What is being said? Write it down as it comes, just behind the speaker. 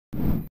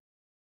The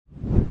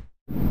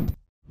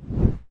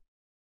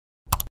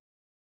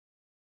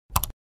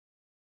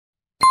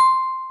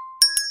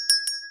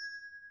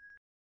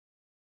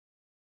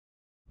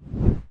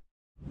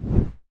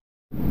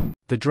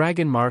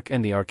Dragon Mark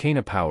and the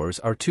Arcana powers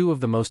are two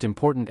of the most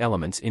important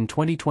elements in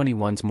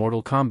 2021's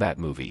Mortal Kombat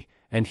movie,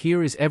 and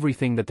here is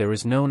everything that there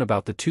is known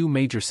about the two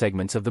major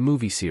segments of the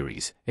movie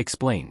series,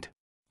 explained.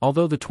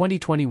 Although the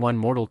 2021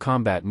 Mortal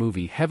Kombat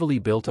movie heavily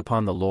built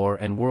upon the lore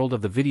and world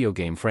of the video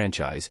game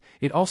franchise,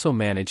 it also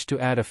managed to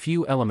add a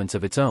few elements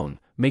of its own,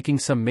 making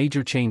some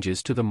major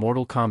changes to the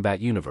Mortal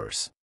Kombat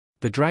universe.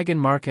 The Dragon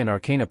Mark and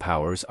Arcana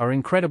powers are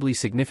incredibly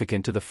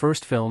significant to the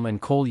first film and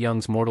Cole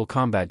Young's Mortal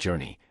Kombat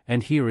journey,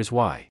 and here is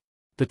why.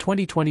 The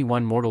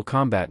 2021 Mortal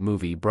Kombat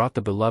movie brought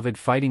the beloved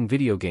fighting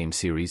video game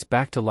series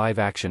back to live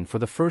action for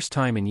the first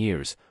time in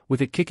years,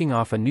 with it kicking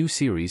off a new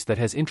series that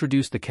has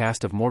introduced the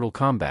cast of Mortal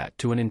Kombat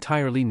to an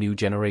entirely new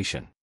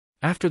generation.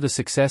 After the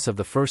success of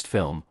the first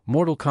film,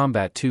 Mortal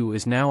Kombat 2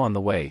 is now on the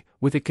way,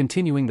 with it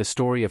continuing the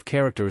story of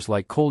characters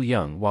like Cole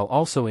Young while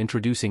also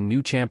introducing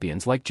new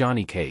champions like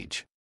Johnny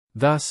Cage.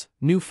 Thus,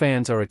 new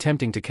fans are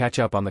attempting to catch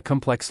up on the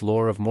complex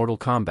lore of Mortal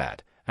Kombat,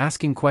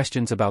 asking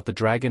questions about the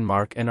Dragon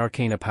Mark and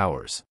Arcana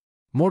powers.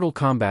 Mortal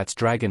Kombat's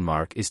Dragon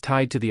Mark is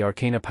tied to the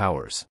Arcana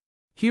powers.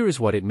 Here is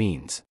what it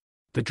means.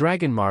 The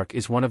Dragon Mark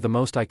is one of the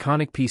most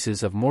iconic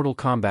pieces of Mortal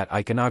Kombat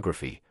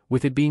iconography,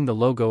 with it being the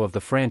logo of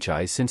the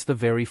franchise since the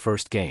very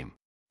first game.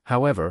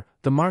 However,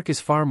 the mark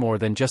is far more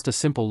than just a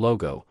simple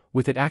logo,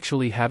 with it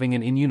actually having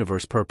an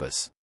in-universe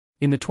purpose.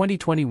 In the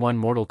 2021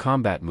 Mortal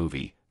Kombat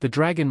movie, the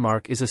Dragon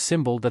Mark is a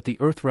symbol that the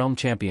Earthrealm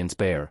champions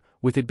bear,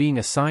 with it being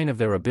a sign of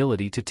their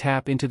ability to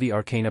tap into the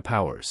Arcana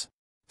powers.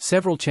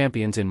 Several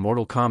champions in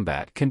Mortal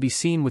Kombat can be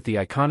seen with the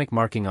iconic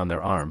marking on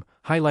their arm,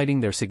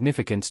 highlighting their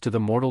significance to the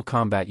Mortal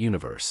Kombat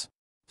universe.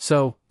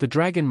 So, the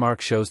Dragon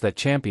Mark shows that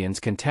champions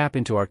can tap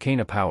into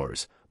Arcana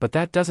powers, but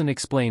that doesn't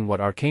explain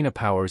what Arcana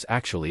powers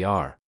actually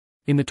are.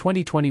 In the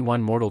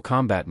 2021 Mortal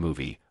Kombat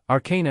movie,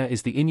 Arcana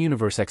is the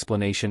in-universe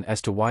explanation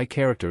as to why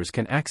characters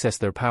can access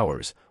their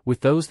powers, with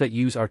those that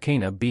use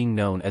Arcana being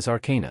known as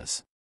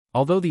Arcanas.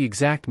 Although the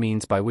exact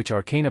means by which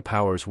Arcana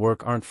powers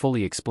work aren't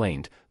fully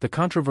explained, the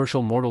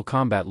controversial Mortal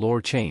Kombat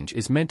lore change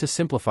is meant to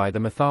simplify the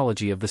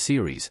mythology of the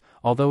series,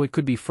 although it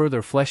could be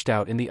further fleshed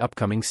out in the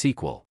upcoming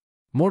sequel.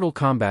 Mortal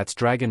Kombat's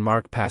Dragon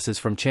Mark passes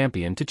from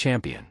champion to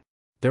champion.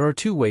 There are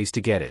two ways to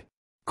get it.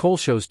 Cole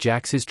shows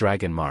Jax his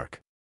Dragon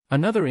Mark.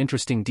 Another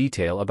interesting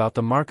detail about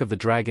the Mark of the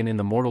Dragon in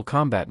the Mortal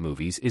Kombat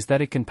movies is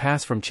that it can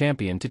pass from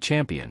champion to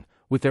champion,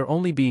 with there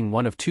only being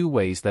one of two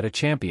ways that a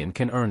champion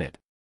can earn it.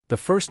 The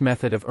first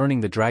method of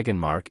earning the Dragon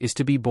Mark is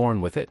to be born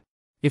with it.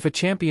 If a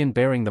champion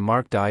bearing the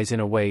mark dies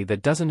in a way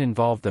that doesn't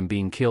involve them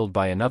being killed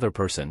by another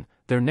person,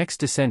 their next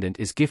descendant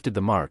is gifted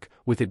the mark,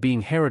 with it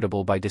being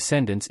heritable by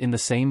descendants in the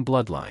same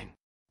bloodline.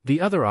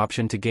 The other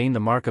option to gain the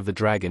Mark of the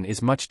Dragon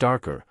is much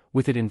darker,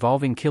 with it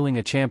involving killing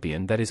a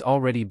champion that is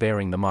already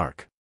bearing the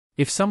mark.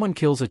 If someone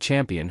kills a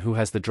champion who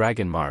has the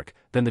Dragon Mark,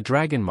 then the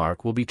Dragon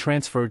Mark will be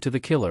transferred to the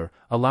killer,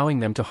 allowing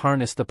them to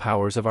harness the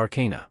powers of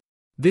Arcana.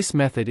 This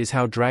method is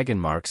how Dragon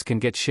Marks can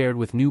get shared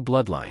with new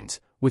bloodlines,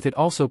 with it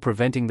also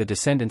preventing the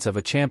descendants of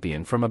a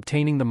champion from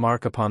obtaining the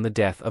mark upon the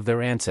death of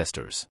their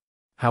ancestors.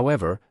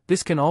 However,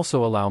 this can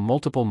also allow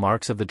multiple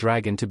marks of the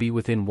dragon to be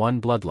within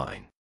one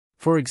bloodline.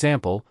 For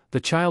example, the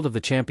child of the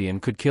champion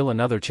could kill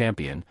another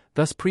champion,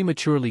 thus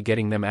prematurely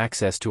getting them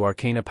access to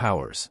Arcana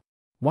powers.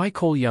 Why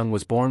Cole Young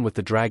was born with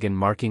the dragon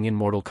marking in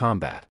Mortal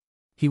Kombat?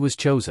 He was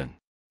chosen.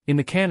 In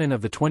the canon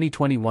of the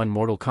 2021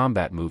 Mortal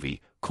Kombat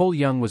movie, Cole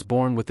Young was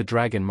born with the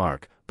Dragon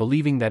Mark,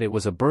 believing that it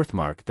was a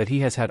birthmark that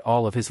he has had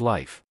all of his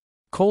life.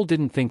 Cole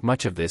didn't think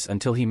much of this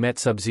until he met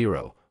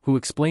Sub-Zero, who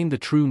explained the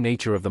true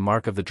nature of the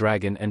Mark of the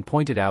Dragon and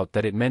pointed out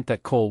that it meant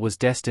that Cole was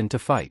destined to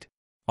fight.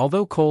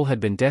 Although Cole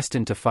had been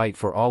destined to fight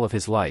for all of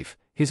his life,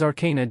 his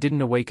Arcana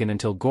didn't awaken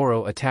until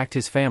Goro attacked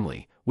his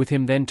family, with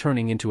him then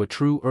turning into a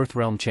true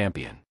Earthrealm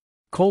champion.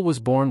 Cole was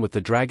born with the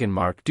Dragon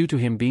Mark due to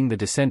him being the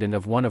descendant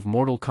of one of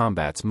Mortal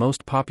Kombat's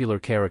most popular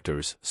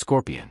characters,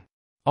 Scorpion.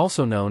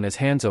 Also known as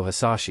Hanzo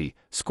Hasashi,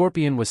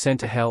 Scorpion was sent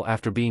to Hell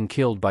after being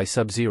killed by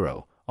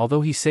Sub-Zero,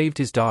 although he saved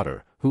his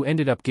daughter, who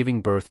ended up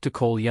giving birth to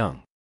Cole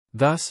Young.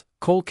 Thus,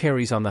 Cole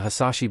carries on the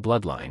Hasashi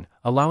bloodline,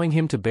 allowing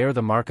him to bear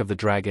the Mark of the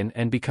Dragon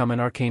and become an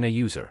Arcana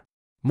user.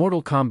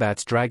 Mortal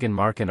Kombat's Dragon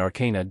Mark and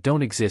Arcana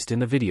don't exist in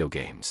the video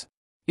games.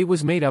 It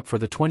was made up for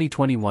the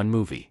 2021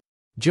 movie.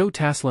 Joe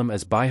Taslim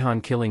as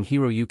Baihan killing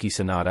Hiroyuki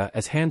Sanada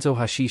as Hanzo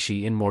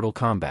Hashishi in Mortal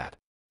Kombat.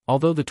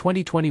 Although the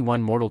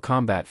 2021 Mortal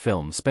Kombat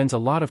film spends a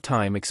lot of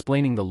time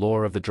explaining the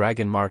lore of the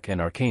Dragon Mark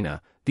and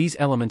Arcana, these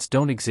elements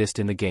don't exist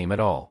in the game at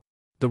all.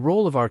 The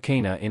role of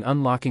Arcana in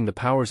unlocking the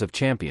powers of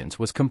champions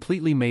was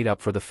completely made up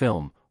for the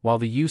film, while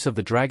the use of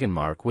the Dragon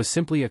Mark was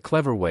simply a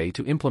clever way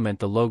to implement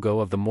the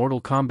logo of the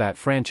Mortal Kombat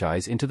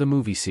franchise into the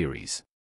movie series.